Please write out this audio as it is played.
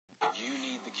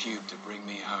the cube to bring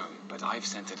me home, but I've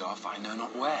sent it off I know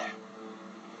not where.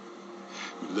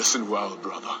 Listen well,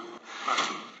 brother.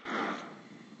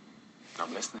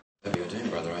 I'm listening. Whatever you're doing,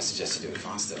 brother, I suggest you do it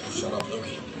faster. Shut up,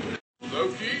 Loki.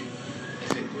 Loki?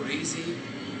 If it were easy,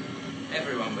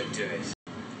 everyone would do it.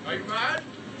 Are you mad?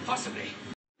 Possibly.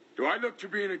 Do I look to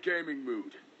be in a gaming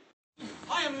mood?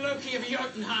 I am Loki of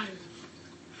Jotunheim,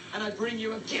 and I bring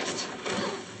you a gift.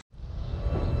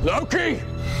 Loki!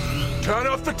 Turn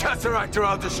off the Tesseract or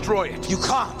I'll destroy it. You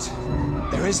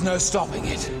can't. There is no stopping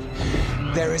it.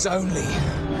 There is only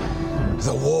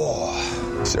the war.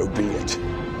 So be it.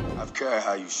 I've care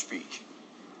how you speak.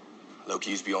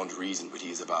 Loki is beyond reason, but he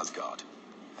is of Asgard,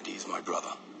 and he is my brother.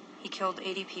 He killed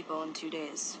 80 people in 2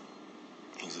 days.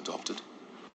 He's adopted.